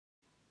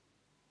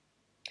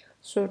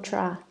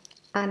Sutra.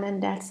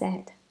 Ananda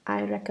said,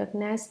 I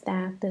recognize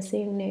that the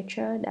seeing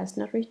nature does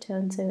not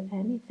return to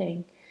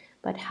anything,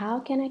 but how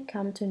can I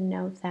come to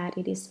know that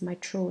it is my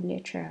true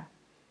nature?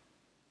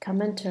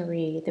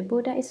 Commentary. The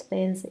Buddha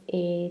explains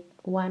it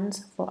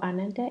once for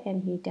Ananda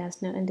and he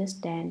does not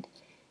understand.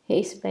 He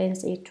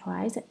explains it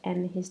twice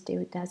and he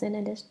still doesn't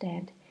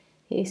understand.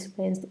 He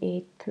explains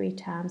it 3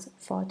 times,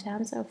 4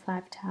 times, or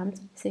 5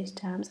 times, 6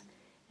 times,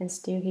 and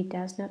still he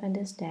does not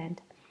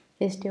understand.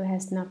 He still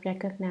has not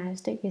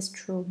recognized his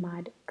true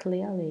mind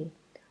clearly.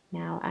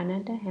 Now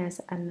Ananda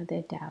has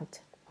another doubt.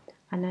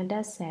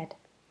 Ananda said,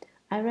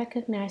 I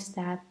recognize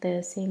that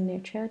the seeing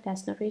nature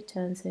does not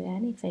return to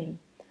anything.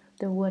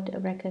 The word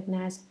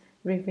recognize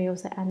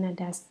reveals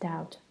Ananda's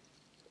doubt.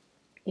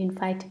 In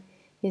fact,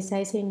 he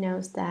says he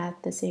knows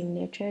that the seeing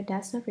nature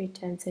does not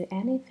return to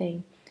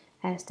anything,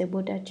 as the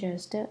Buddha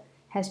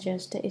has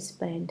just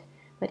explained,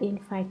 but in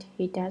fact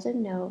he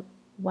doesn't know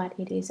what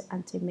it is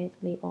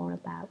ultimately all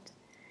about.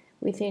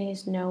 Within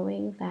his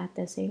knowing that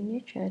the seeing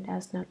nature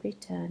does not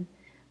return,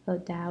 a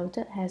doubt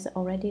has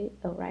already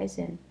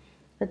arisen,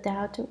 a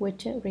doubt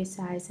which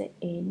resides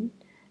in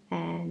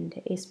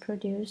and is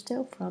produced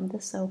from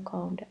the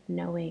so-called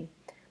knowing.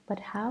 But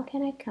how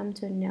can I come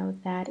to know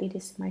that it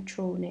is my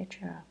true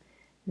nature?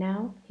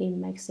 Now he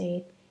makes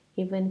it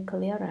even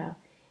clearer.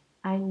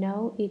 I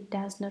know it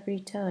does not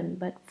return,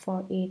 but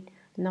for it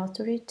not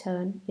to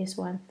return is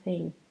one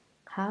thing.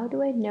 How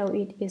do I know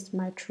it is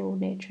my true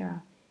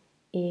nature?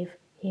 If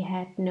he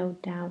had no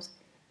doubts,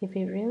 if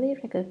he really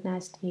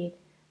recognized it,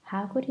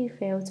 how could he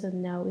fail to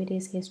know it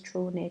is his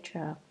true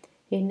nature?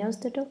 He knows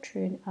the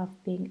doctrine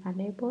of being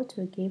unable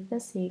to give the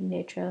seeing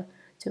nature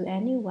to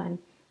anyone,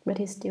 but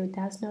he still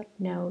does not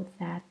know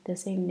that the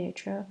seeing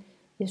nature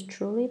is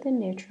truly the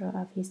nature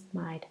of his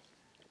mind.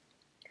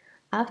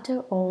 After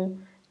all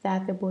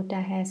that the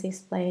Buddha has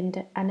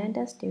explained,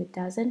 Ananda still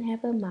doesn't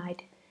have a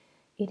mind.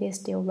 It is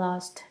still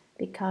lost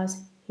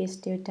because he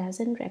still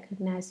doesn't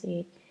recognize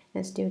it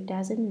and still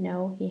doesn't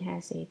know he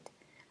has it.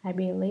 I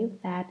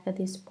believe that at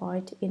this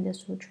point in the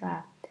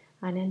sutra,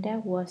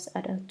 Ananda was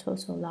at a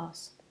total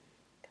loss.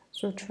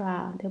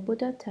 Sutra, the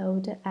Buddha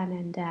told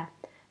Ananda,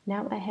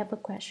 now I have a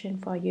question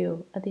for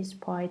you. At this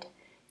point,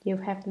 you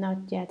have not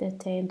yet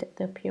attained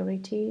the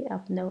purity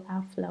of no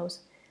outflows.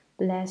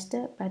 Blessed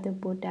by the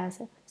Buddha's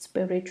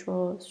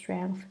spiritual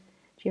strength,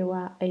 you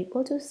are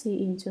able to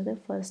see into the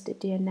first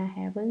dhyana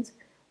heavens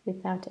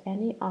without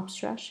any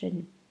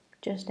obstruction,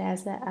 just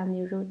as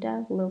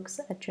Aniruddha looks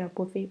at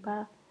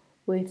Jambudvipa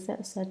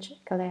with such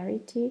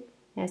clarity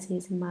as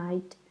his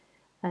might,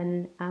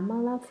 an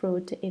amala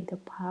fruit in the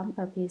palm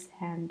of his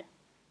hand.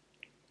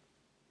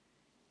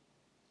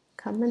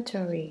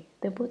 Commentary.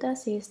 The Buddha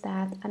says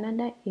that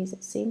Ananda is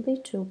simply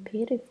too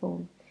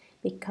pitiful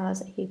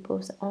because he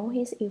puts all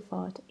his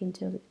effort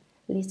into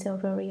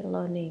literary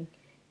learning.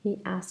 He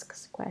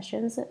asks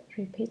questions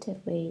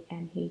repeatedly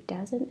and he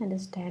doesn't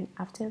understand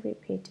after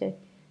repeated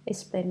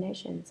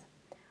explanations.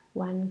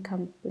 One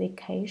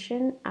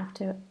complication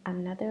after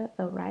another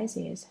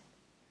arises.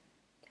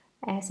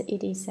 As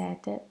it is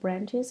said,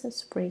 branches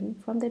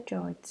spring from the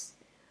joints.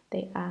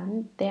 There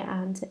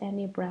aren't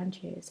any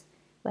branches,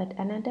 but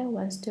Ananda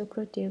wants to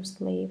produce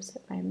leaves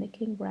by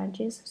making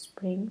branches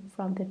spring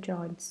from the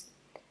joints.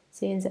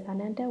 Since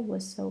Ananda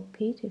was so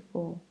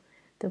pitiful,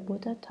 the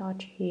Buddha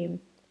taught him,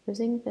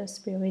 using the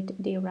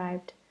spirit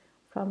derived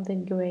from the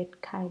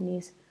great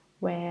kindness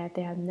where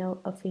there are no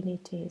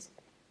affinities,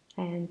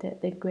 and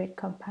the great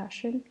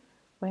compassion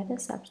where the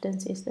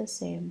substance is the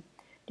same.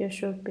 You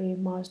should be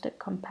most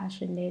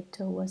compassionate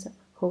towards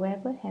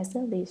whoever has the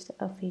least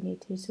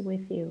affinities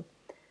with you.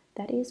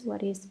 That is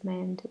what is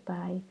meant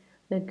by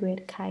the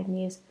great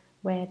kindness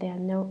where there are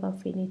no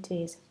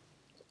affinities.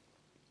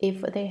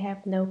 If they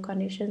have no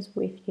connections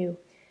with you,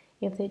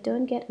 if they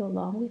don't get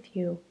along with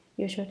you,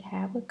 you should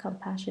have a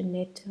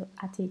compassionate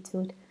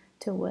attitude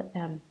toward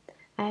them.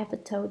 I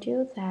have told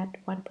you that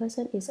one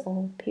person is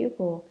all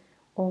people.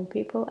 All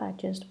people are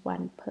just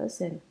one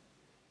person.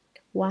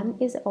 One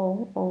is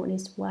all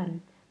is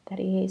one. That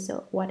is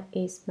what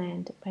is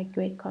meant by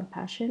great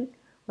compassion,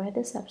 where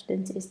the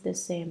substance is the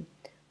same.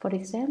 For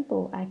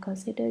example, I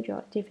consider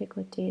your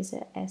difficulties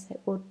as I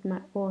would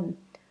my own.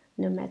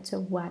 No matter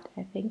what,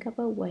 I think of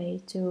a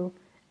way to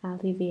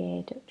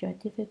alleviate your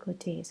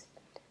difficulties.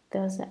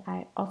 Thus,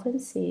 I often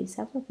see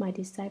some of my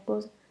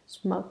disciples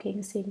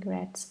smoking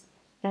cigarettes,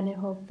 and I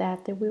hope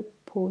that they will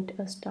put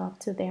a stop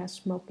to their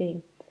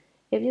smoking.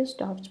 If you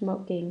stop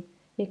smoking,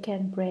 you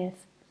can breathe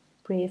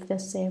the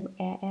same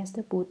air as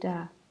the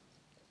Buddha.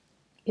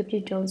 If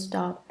you don't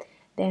stop,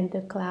 then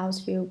the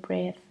clouds you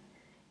breathe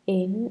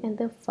in and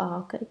the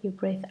fog you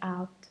breathe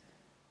out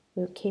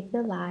will keep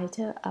the light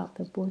of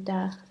the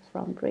Buddha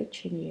from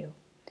reaching you.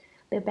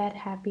 The bad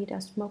habit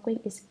of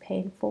smoking is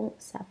painful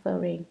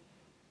suffering,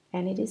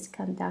 and it is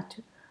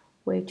conduct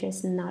which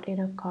is not in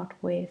accord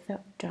with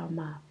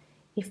Dharma.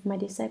 If my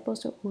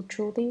disciples who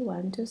truly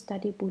want to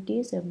study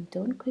Buddhism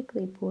don't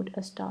quickly put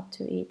a stop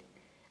to it,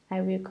 I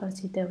will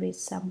consider it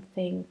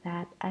something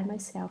that I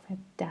myself have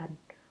done.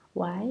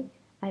 Why?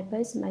 I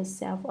base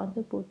myself on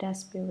the Buddha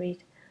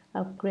spirit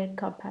of great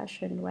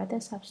compassion where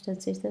the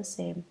substance is the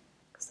same.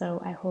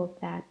 So I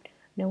hope that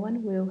no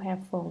one will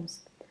have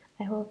faults.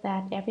 I hope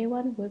that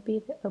everyone will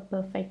be a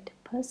perfect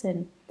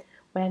person.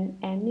 When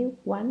any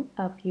one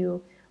of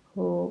you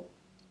who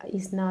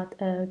is not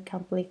a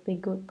completely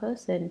good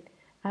person,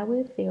 I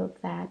will feel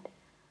that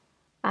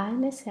I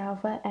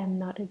myself am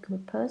not a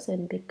good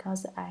person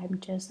because I am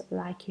just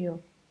like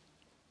you.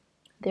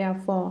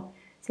 Therefore,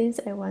 since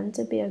I want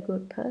to be a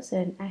good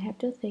person, I have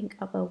to think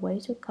of a way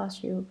to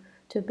cause you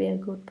to be a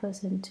good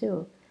person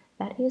too.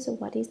 That is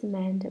what is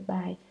meant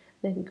by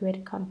the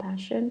great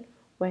compassion,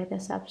 where the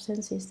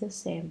substance is the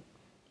same.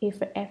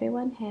 If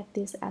everyone had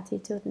this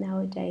attitude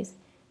nowadays,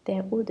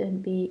 there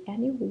wouldn't be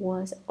any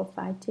wars or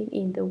fighting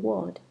in the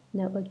world,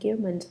 no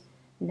argument,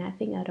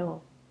 nothing at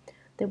all.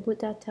 The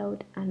Buddha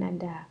told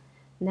Ananda,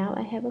 "Now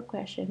I have a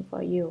question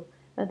for you.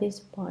 At this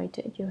point,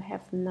 you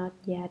have not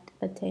yet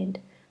attained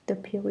the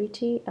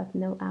purity of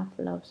no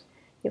outflows.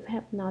 You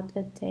have not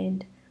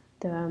attained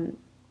the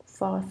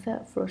fourth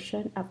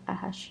fruition of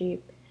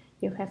Ahaship.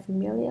 You have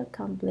merely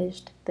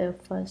accomplished the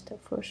first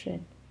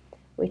fruition,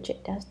 which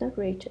does not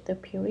reach the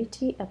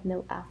purity of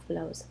no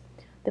outflows.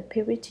 The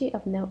purity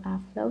of no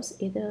outflows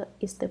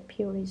is the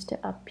purest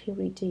of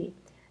purity.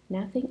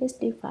 Nothing is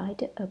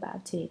divided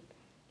about it.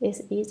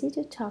 It's easy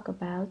to talk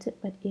about,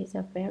 but it's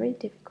a very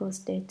difficult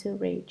state to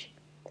reach.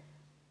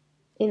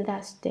 In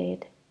that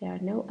state, there are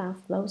no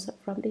outflows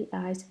from the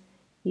eyes,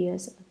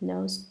 ears,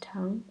 nose,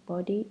 tongue,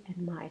 body,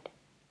 and mind.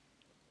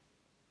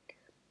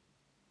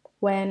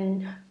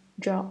 When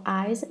your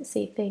eyes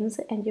see things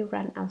and you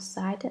run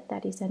outside,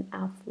 that is an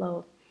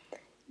outflow.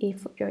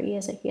 If your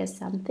ears hear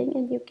something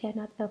and you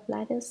cannot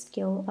apply the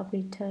skill of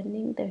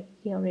returning the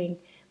hearing,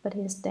 but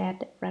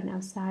instead run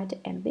outside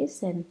and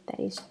listen, that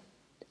is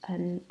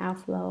an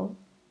outflow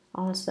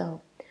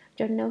also.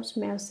 Your nose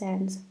smells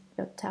scents,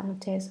 your tongue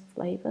tastes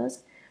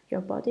flavors,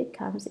 your body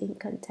comes in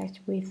contact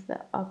with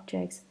the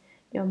objects,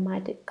 your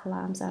mind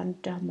climbs on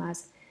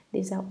dhammas.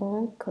 These are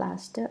all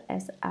classed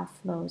as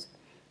outflows.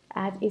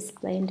 I've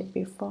explained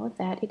before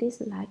that it is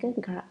like a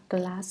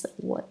glass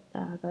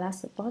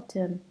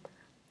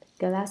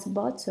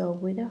bottle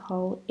with a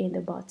hole in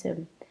the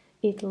bottom.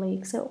 It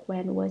leaks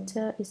when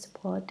water is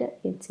poured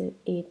into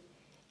it.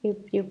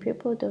 If you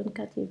people don't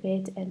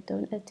cultivate and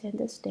don't attain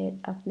the state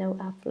of no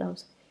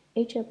outflows,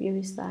 each of you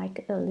is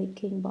like a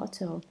leaking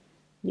bottle.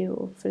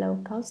 You flow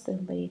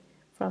constantly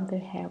from the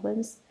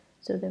heavens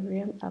to the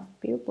realm of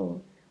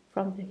people.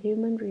 From the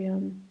human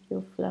realm,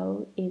 you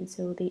flow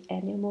into the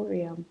animal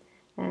realm,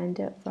 and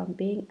from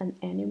being an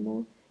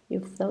animal, you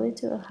flow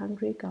into a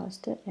hungry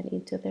ghost and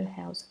into the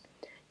house.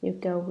 You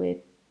go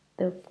with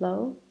the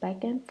flow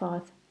back and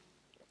forth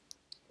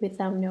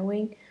without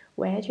knowing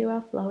where you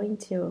are flowing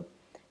to.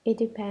 It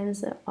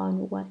depends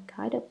on what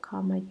kind of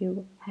karma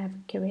you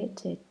have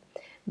created.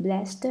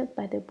 Blessed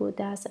by the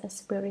Buddha's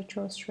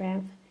spiritual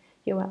strength,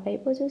 you are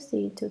able to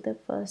see to the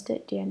first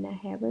dhyana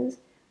heavens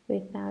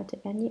without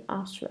any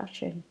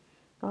obstruction.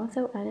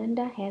 Although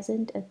Ananda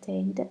hasn't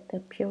attained the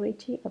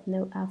purity of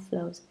no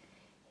outflows,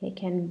 he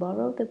can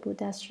borrow the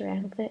Buddha's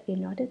strength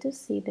in order to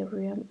see the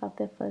realm of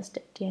the first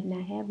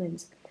dhyana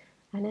heavens.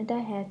 Ananda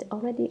had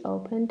already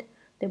opened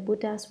the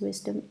Buddha's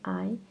wisdom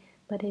eye,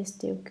 but he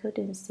still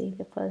couldn't see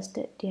the first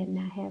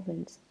dhyana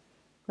heavens.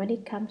 When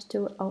it comes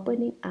to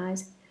opening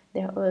eyes,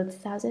 there are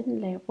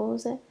 1,000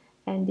 levels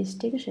and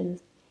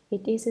distinctions.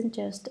 It isn't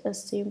just a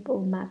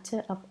simple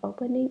matter of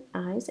opening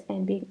eyes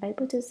and being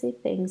able to see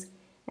things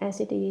as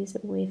it is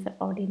with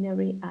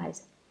ordinary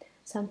eyes.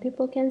 Some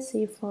people can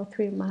see for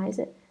 3 miles,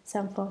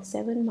 some for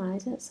 7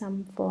 miles,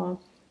 some for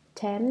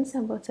 10,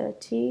 some for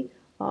 30,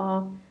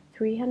 or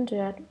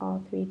 300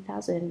 or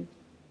 3,000.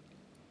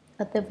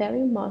 At the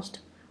very most,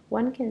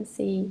 one can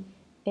see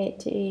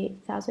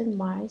 80,000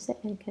 miles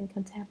and can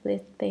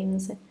contemplate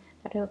things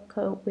that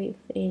occur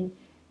within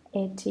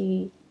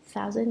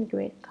 80,000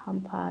 great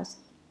compass.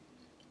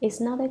 It's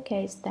not the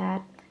case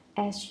that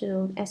as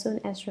soon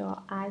as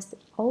your eyes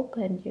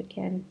open, you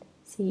can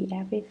see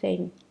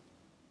everything.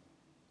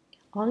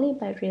 Only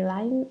by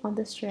relying on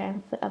the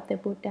strength of the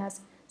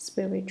Buddha's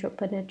spiritual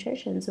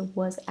penetrations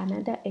was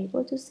Ananda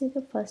able to see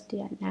the first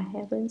dhyana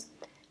heavens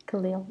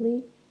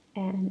clearly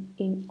and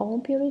in all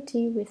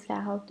purity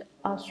without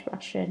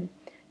obstruction,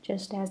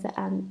 just as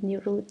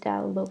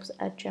Aniruddha looks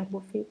at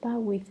Jambudvipa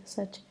with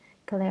such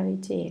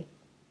clarity.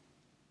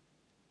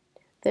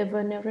 The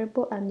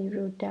Venerable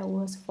Aniruddha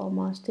was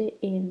foremost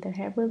in the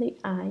heavenly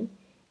eye.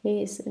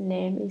 His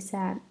name is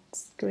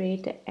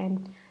Sanskrit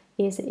and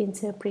is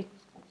interpreted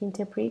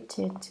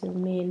to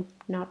mean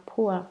not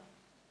poor.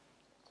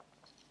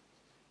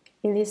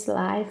 In this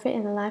life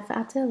and life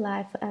after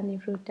life,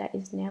 Aniruddha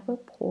is never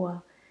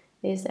poor.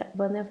 This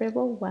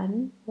Venerable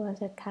One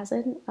was a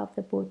cousin of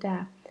the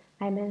Buddha.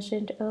 I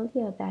mentioned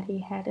earlier that he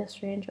had a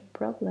strange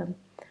problem.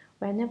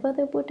 Whenever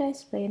the Buddha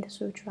explained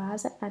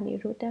sutras,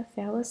 Aniruddha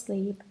fell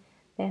asleep.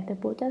 Then the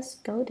Buddha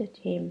scolded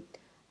him.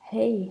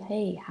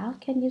 Hey, how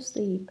can you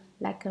sleep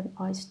like an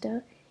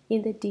oyster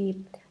in the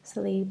deep?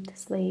 Sleep.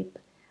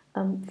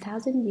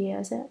 1,000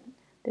 years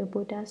The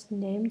Buddha's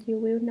name you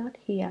will not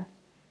hear.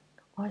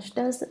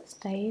 Oysters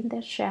stay in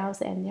their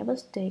shells and never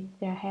stick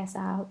their heads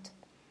out.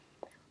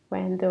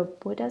 When the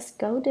Buddha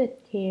scolded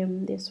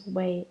him this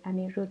way,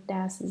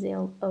 Aniruddha's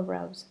zeal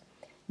arose.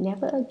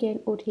 Never again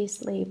would he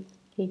sleep.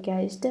 He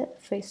gazed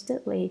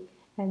fixedly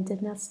and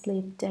did not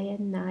sleep day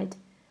and night.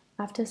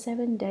 After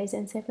 7 days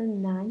and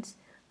 7 nights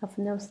of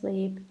no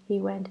sleep, he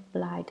went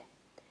blind.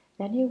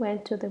 Then he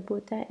went to the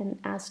Buddha and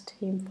asked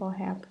him for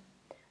help.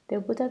 The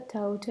Buddha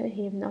told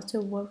him not to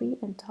worry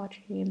and taught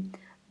him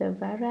the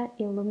very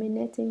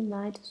illuminating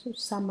light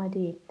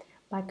samadhi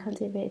by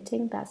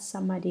cultivating that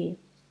samadhi.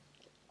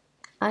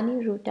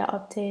 Aniruddha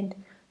obtained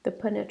the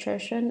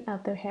penetration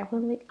of the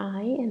heavenly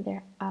eye, and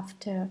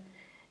thereafter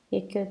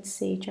he could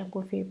see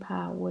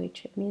Jambudvipa,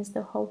 which means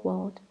the whole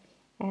world,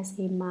 as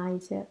he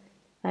might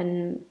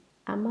an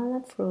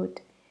amala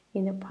fruit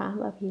in the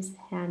palm of his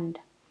hand.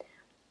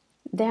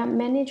 There are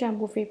many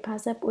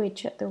Jambudvipas, of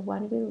which the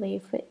one we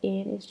live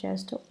in is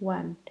just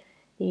one.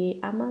 The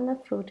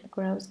amala fruit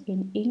grows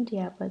in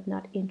India but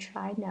not in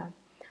China.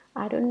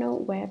 I don't know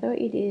whether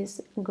it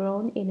is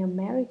grown in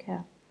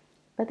America.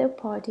 But the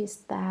point is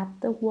that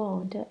the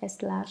world,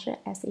 as large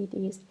as it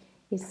is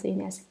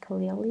seen as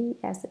clearly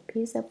as a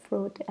piece of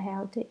fruit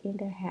held in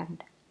the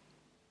hand.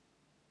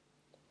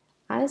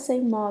 I'll say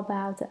more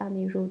about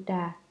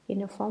Aniruddha.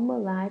 In a former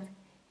life,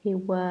 he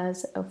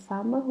was a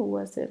farmer who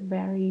was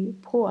very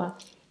poor.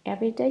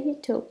 Every day he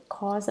took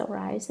coarse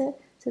rice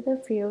to the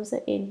fields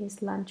in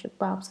his lunch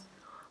box,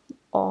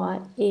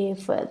 or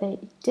if they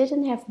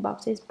didn't have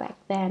boxes back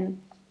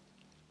then,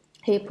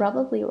 he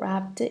probably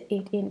wrapped it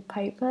in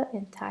paper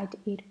and tied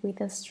it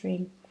with a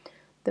string.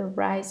 The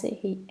rice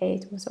he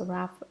ate was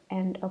rough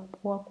and of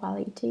poor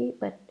quality,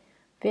 but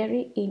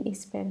very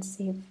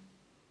inexpensive.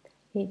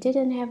 He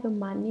didn't have the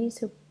money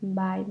to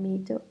buy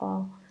meat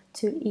or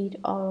to eat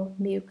or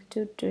milk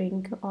to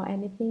drink or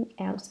anything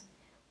else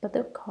but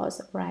the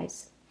coarse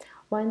rice.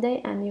 One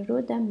day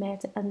Aniruddha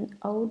met an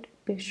old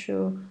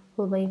bhikshu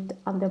who lived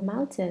on the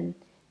mountain.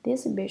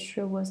 This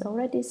bhikshu was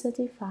already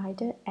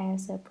certified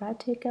as a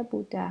Pratika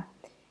Buddha.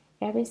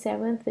 Every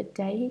 7th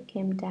day he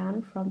came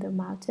down from the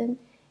mountain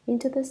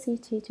into the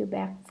city to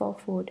beg for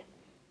food.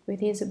 With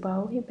his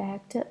bow he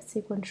begged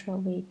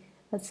sequentially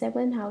at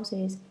 7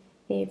 houses.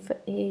 If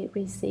he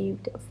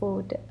received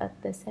food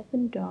at the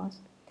 7 doors,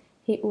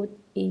 he would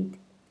eat.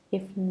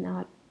 If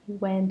not, he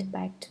went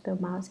back to the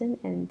mountain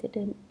and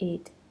didn't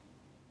eat.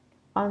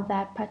 On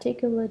that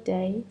particular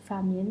day,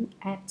 famine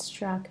had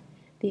struck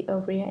the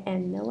area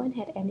and no one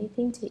had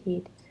anything to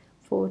eat.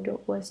 Food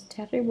was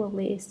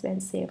terribly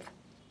expensive.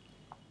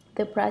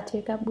 The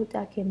Pratika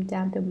Buddha came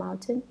down the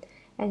mountain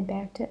and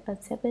begged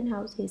at 7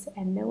 houses,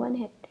 and no one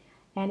had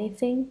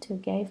anything to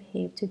give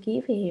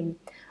him.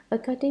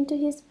 According to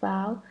his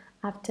vow,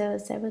 after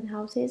 7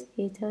 houses,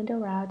 he turned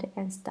around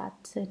and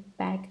started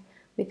back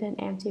with an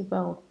empty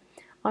bowl.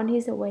 On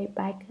his way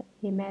back,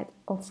 he met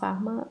a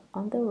farmer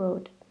on the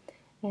road,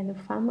 and the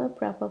farmer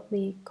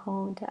probably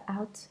called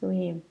out to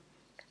him,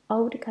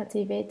 "Old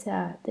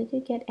cultivator, did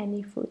you get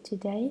any food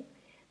today?"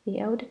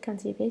 The old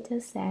cultivator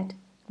said,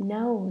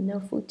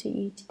 No food to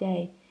eat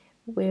today.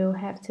 We'll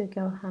have to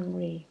go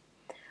hungry."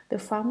 The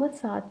farmer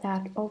thought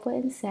that over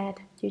and said,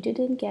 "You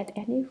didn't get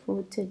any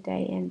food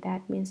today, and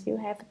that means you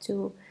have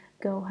to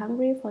go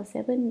hungry for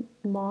 7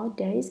 more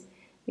days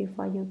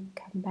before you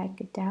come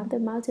back down the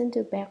mountain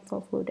to beg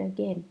for food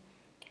again.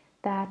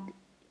 That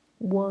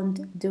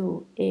won't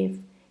do. If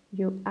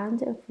you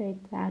aren't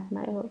afraid that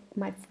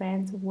my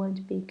friends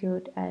won't be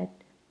good at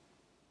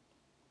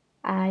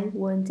I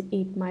won't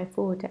eat my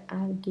food,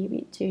 I'll give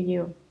it to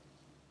you.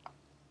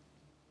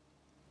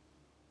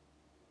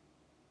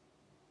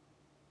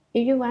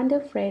 If you aren't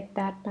afraid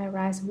that my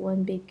rice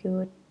won't be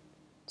good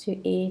to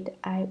eat,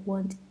 I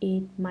won't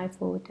eat my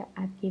food,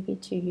 I'll give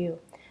it to you."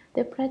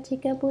 The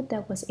Pratika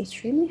Buddha was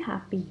extremely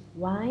happy.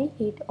 Why?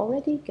 He'd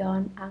already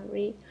gone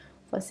hungry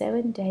for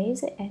 7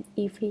 days, and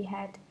if he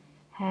had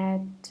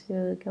had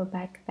to go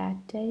back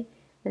that day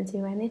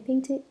until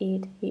anything to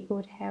eat, he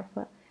would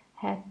have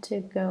had to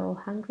go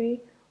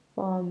hungry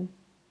for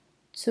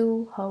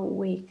 2 whole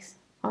weeks.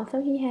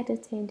 Although he had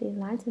attained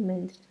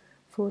enlightenment,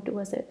 food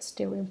was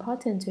still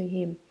important to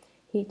him.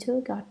 He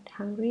too got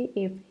hungry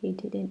if he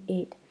didn't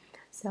eat,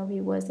 so he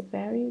was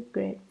very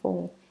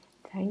grateful.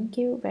 "Thank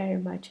you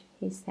very much,"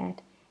 he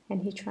said,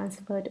 and he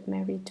transferred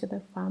Myriad to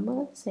the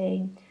farmer,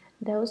 saying,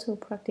 "Those who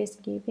practice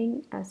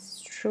giving are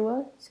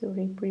sure to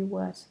reap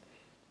rewards.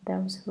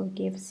 Those who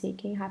give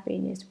seeking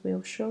happiness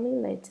will surely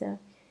later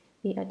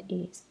be at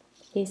ease."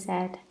 He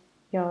said,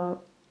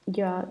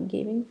 You're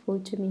giving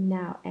food to me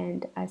now,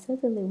 and I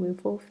certainly will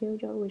fulfill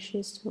your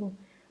wishes too,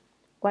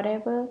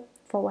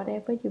 for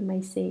whatever you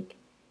may seek.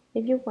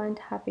 If you want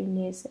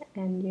happiness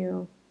and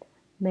you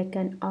make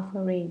an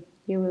offering,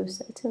 you will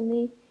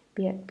certainly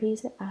be at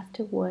peace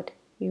afterward.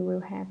 You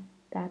will have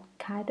that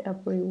kind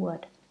of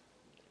reward.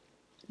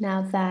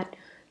 Now that,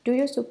 do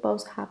you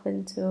suppose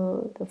happened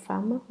to the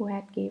farmer who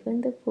had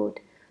given the food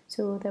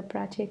to the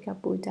Pratika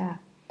Buddha?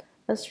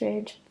 A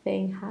strange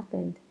thing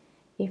happened.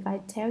 If I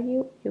tell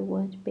you, you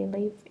won't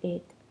believe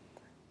it.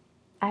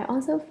 I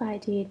also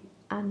find it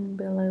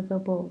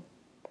unbelievable.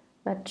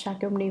 But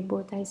Shakyamuni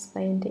Buddha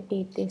explained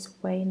it this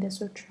way in the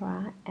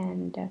sutra,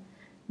 and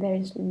there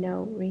is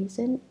no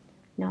reason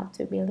not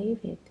to believe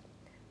it.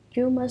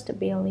 You must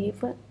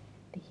believe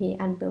the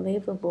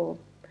unbelievable.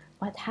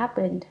 What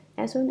happened?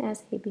 As soon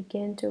as he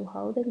began to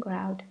hold the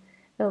ground,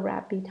 a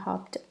rabbit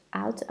hopped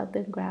out of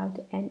the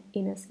ground and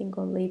in a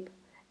single leap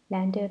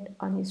landed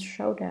on his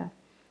shoulder.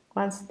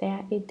 Once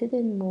there, it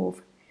didn't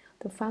move.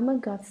 The farmer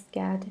got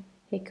scared.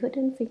 He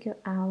couldn't figure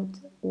out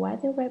why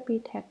the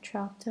rabbit had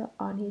dropped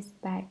on his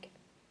back.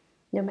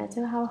 No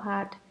matter how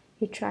hard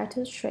he tried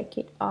to shake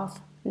it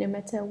off, no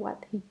matter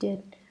what he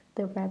did,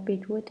 the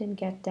rabbit wouldn't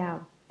get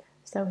down.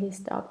 So he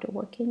stopped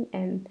working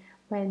and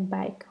went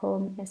back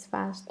home as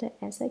fast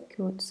as he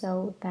could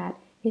so that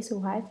his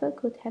wife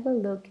could have a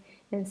look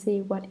and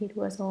see what it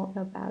was all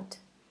about.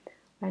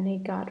 When he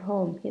got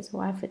home, his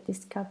wife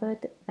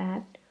discovered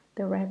that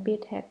the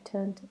rabbit had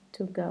turned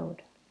to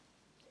gold.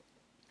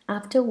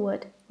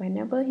 Afterward,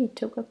 whenever he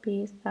took a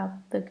piece of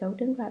the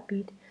golden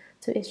rabbit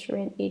to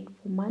exchange it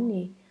for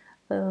money,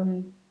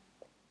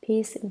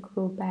 piece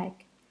grew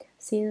back.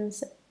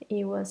 Since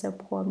he was a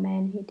poor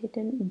man, he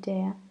didn't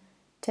dare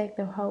take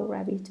the whole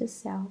rabbit to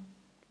sell.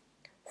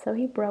 So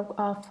he broke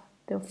off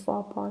the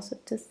 4 paws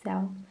to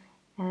sell,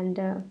 and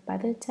by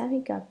the time he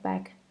got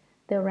back,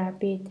 the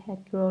rabbit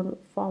had grown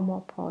 4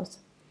 more paws,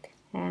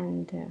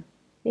 and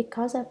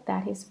because of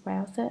that, his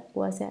wealth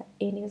was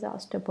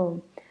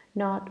inexhaustible.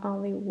 Not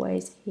only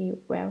was he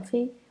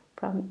wealthy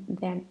from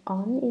then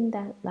on in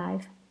that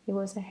life, he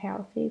was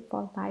healthy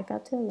for life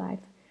after life.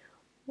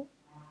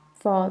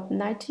 For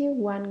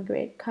 91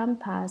 great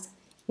compass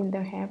in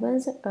the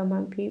heavens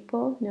among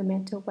people, no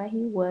matter where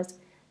he was,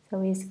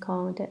 so he is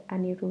called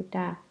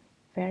Aniruddha,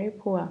 very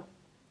poor.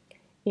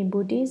 In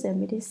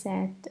Buddhism, it is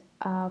said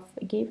of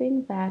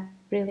giving that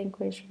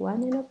relinquish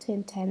one and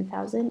obtain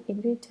 10,000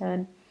 in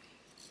return.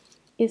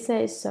 It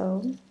says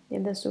so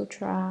in the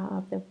Sutra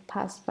of the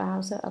Past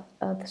Vows of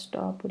Earth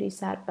Store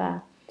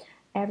Bodhisattva.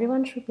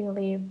 Everyone should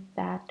believe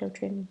that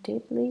doctrine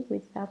deeply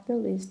without the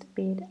least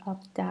bit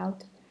of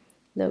doubt.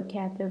 Look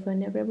at the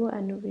Venerable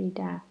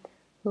Anuruddha,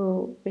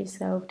 who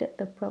resolved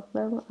the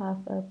problem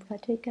of a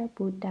practical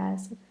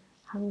Buddha's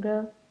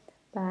hunger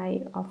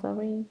by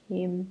offering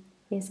him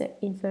his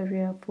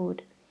inferior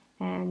food,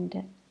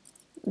 and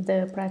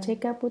the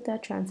practical Buddha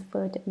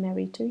transferred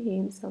merit to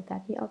him so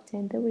that he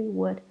obtained the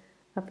reward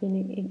of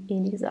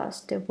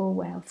inexhaustible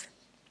wealth.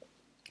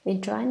 In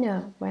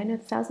China, when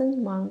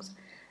 1,000 monks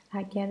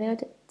are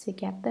gathered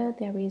together,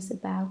 there is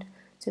about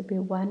to be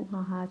one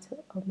arhat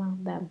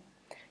among them.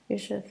 You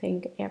should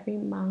think every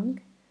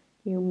monk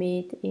you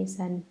meet is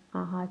an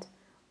arhat,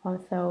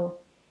 although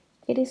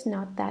it is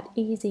not that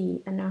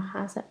easy. An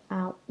arhat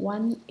are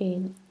 1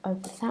 in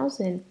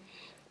 1,000,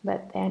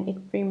 but then it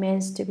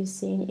remains to be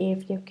seen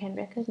if you can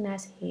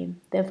recognize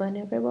him. The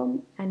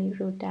Venerable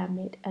Aniruddha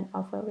made an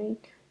offering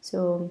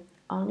to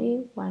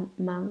only one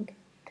monk,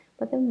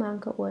 but the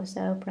monk was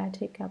a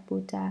practical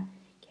Buddha,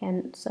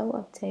 can so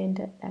obtain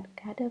that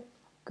kind of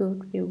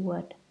good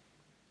reward.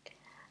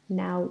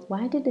 Now,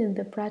 why didn't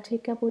the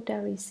practical Buddha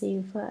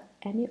receive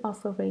any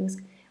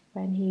offerings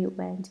when he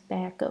went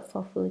back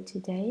for food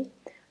today?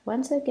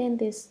 Once again,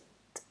 this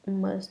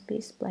must be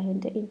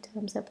explained in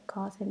terms of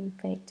cause and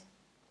effect.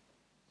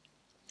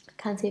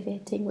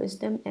 Cultivating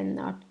wisdom and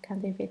not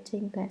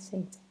cultivating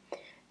blessings.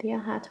 The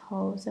heart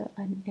holds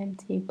an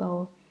empty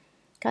bowl.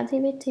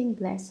 Cultivating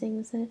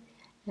blessings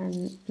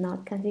and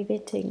not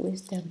cultivating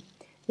wisdom.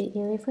 The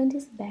elephant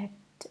is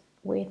backed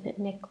with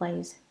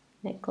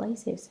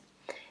necklaces.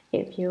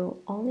 If you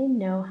only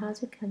know how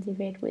to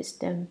cultivate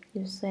wisdom,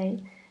 you say,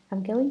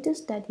 I'm going to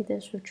study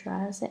the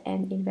sutras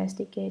and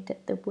investigate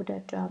the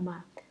Buddha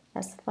Dharma.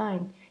 That's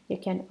fine. You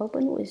can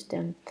open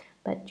wisdom,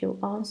 but you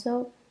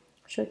also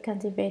should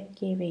cultivate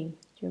giving.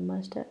 You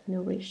must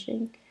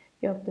nourishing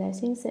your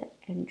blessings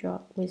and draw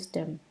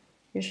wisdom.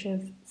 You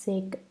should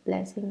seek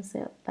blessings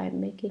by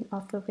making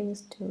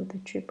offerings to the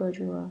triple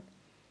jewel.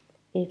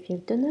 If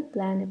you do not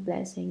plant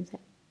blessings,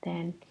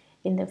 then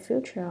in the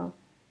future,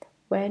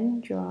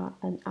 when you are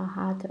an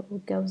arhat who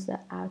goes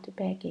out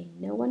begging,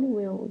 no one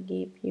will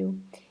give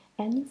you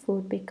any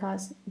food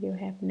because you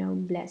have no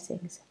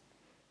blessings.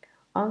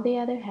 On the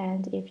other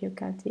hand, if you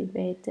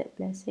cultivate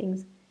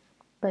blessings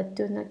but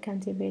do not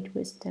cultivate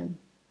wisdom,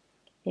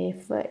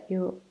 if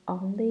you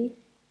only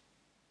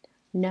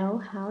know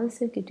how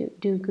to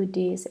do good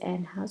deeds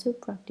and how to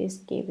practice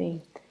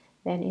giving,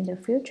 then in the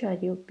future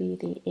you'll be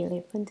the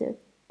elephant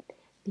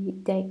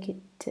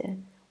decked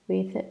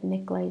with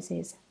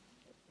necklaces.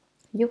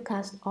 You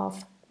cast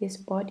off this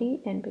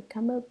body and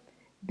become a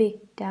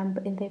big dumb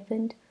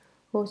elephant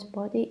whose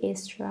body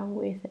is strung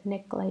with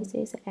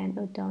necklaces and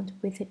adorned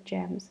with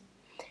gems.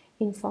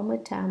 In former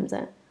times,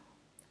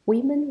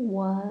 women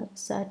wore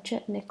such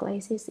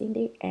necklaces in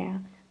the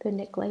air. The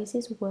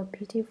necklaces were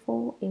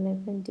beautiful.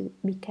 Elephants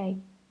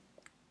became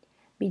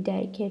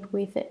bedecked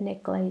with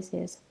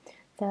necklaces.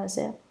 Thus,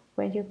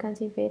 when you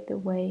cultivate the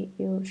way,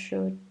 you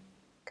should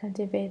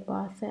cultivate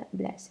both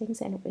blessings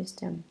and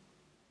wisdom.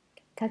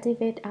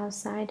 Cultivate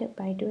outside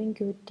by doing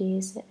good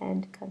deeds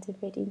and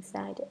cultivate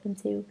inside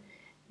until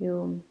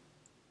you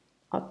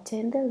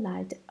obtain the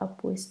light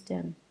of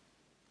wisdom.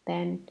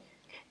 Then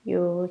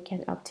you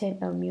can obtain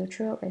a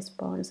mutual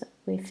response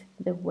with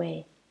the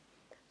way.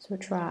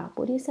 Sutra.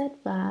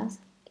 Bodhisattvas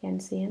can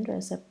see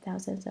hundreds of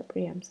thousands of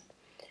realms.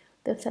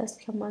 The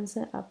first commons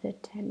of the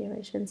 10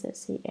 directions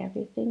see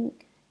everything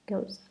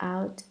goes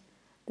out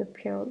the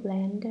pure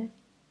land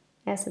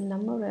as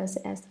numerous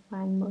as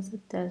fine motes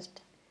of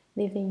dust.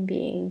 Living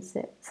beings'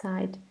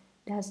 sight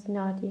does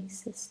not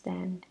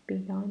extend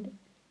beyond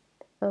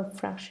a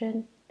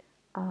fraction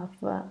of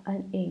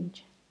an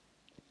inch.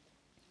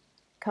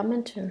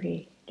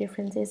 Commentary.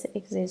 Differences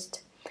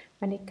exist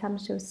when it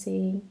comes to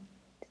seeing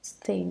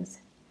things.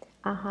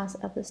 Arhats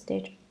of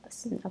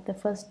the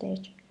first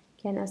stage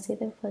cannot see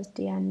the first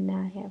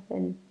dhyana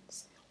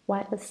heavens,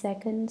 while a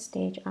second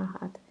stage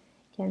arhat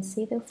can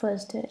see the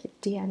first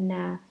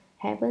dhyana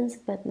heavens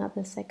but not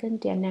the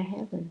second dhyana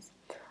heavens.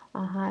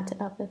 Arhat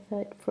of the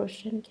third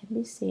fruition can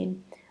be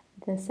seen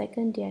the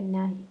second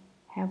dhyana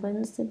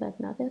heavens but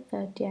not the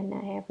third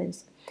dhyana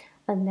heavens,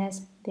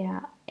 unless they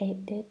are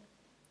aided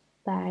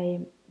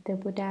by the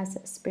Buddha's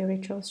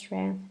spiritual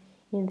strength.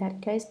 In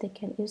that case, they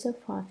can use the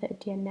fourth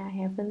dhyana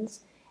heavens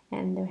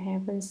and the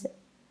heavens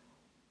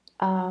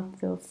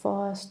of the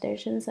 4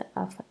 stations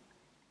of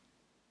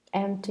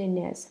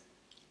emptiness.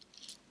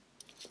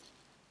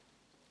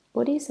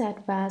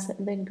 Bodhisattvas,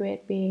 the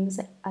great beings,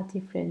 are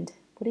different.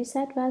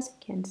 Bodhisattvas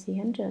can see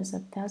hundreds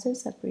of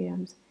thousands of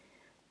realms.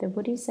 The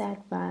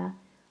Bodhisattva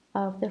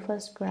of the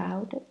first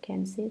crowd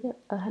can see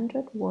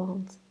 100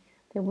 worlds.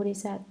 The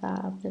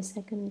Bodhisattva of the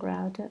second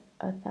crowd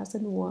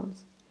 1,000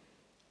 worlds,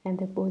 and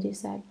the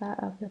Bodhisattva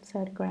of the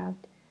third crowd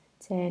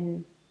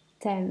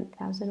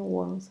 10,000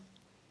 worlds.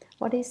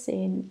 What is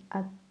seen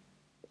at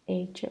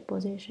each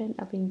position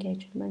of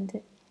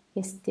engagement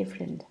is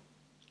different.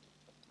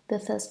 The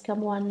first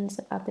come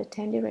ones of the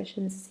 10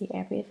 directions see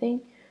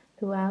everything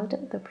throughout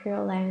the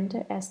pure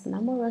land as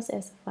numerous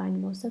as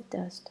fine motes of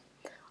dust.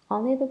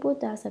 Only the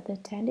Buddhas of the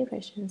 10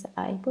 directions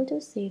are able to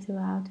see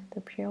throughout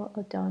the pure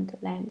adorned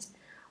lands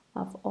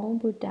of all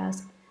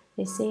Buddhas.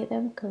 They see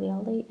them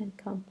clearly and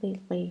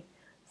completely.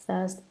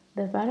 Thus,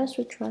 the Vajra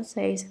Sutra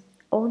says,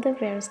 all the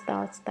various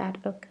thoughts that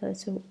occur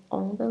to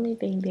all the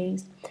living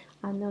beings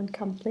are known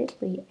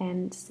completely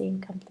and seen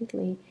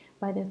completely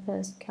by the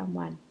first come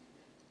one.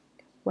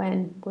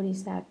 When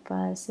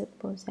Bodhisattvas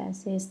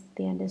possesses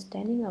the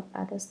understanding of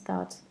others'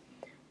 thoughts,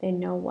 they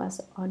know what's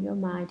on your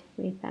mind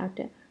without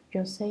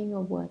your saying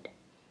a word.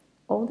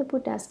 All the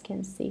Buddhas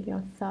can see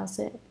your thoughts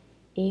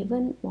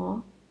even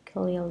more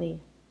clearly.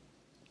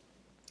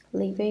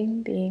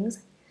 Living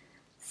beings'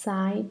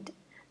 sight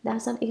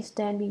doesn't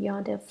extend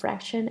beyond a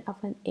fraction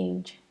of an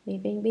inch.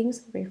 Living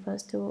beings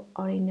refers to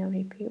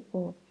ordinary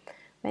people.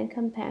 When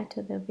compared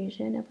to the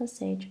vision of a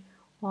sage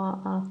or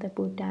of the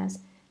Buddhas,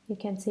 you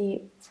can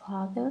see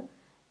farther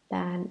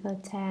than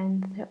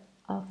 1/10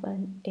 of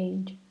an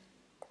inch,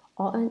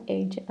 or an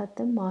inch at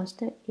the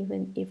most,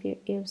 even if you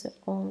use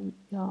all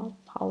your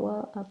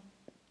power of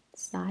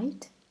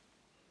sight.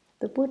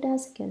 The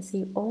Buddhas can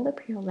see all the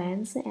pure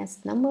lands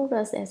as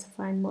numerous as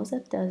fine motes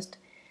of dust,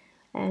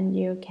 and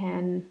you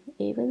can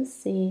even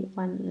see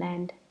one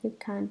land. You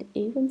can't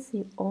even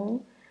see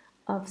all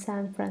of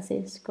San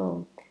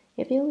Francisco.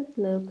 If you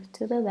look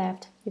to the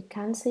left, you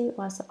can't see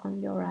what's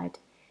on your right.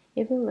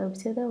 If you look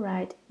to the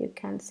right, you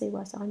can't see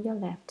what's on your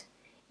left.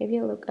 If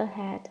you look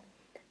ahead,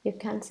 you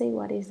can't see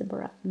what is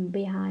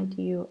behind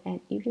you, and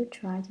if you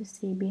try to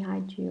see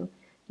behind you,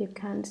 you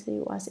can't see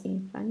what's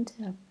in front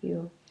of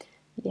you.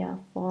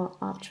 Therefore,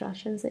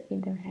 obstructions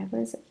in the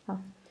heavens of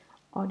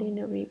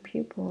ordinary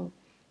people.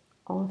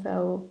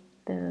 Although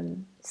the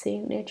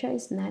seeing nature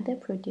is neither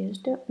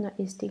produced nor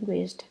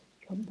extinguished,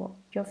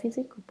 your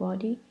physical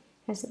body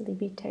has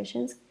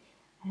limitations,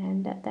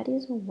 and that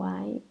is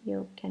why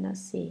you cannot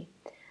see.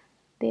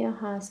 There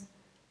has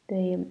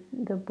the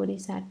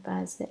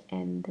Bodhisattvas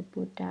and the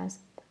Buddhas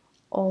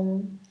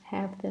all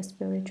have the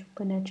spiritual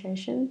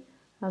penetration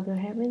of the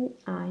heavenly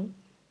eye,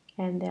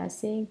 and their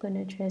seeing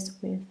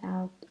penetrates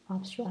without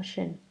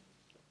obstruction.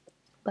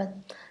 But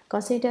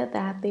consider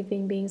that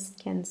living beings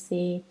can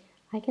see.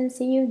 I can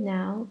see you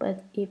now,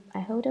 but if I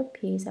hold a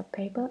piece of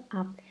paper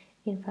up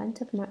in front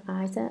of my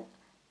eyes,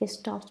 it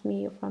stops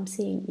me from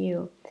seeing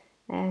you.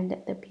 And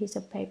the piece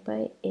of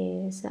paper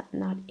is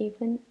not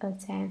even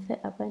 1/10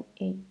 of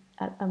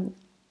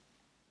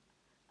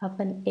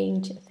an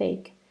inch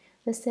thick.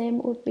 The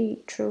same would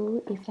be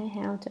true if I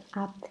held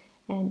up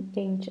an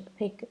inch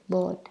thick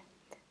board.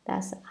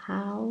 That's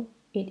how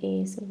it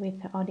is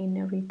with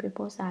ordinary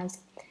people's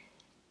eyes.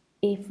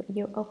 If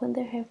you open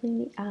the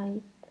heavenly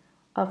eye,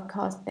 of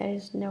course there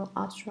is no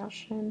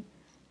obstruction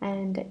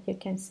and you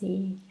can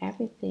see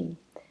everything.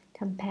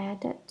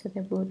 Compared to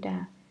the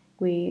Buddha,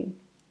 we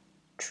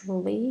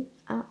truly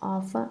are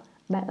off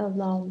by a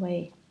long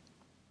way.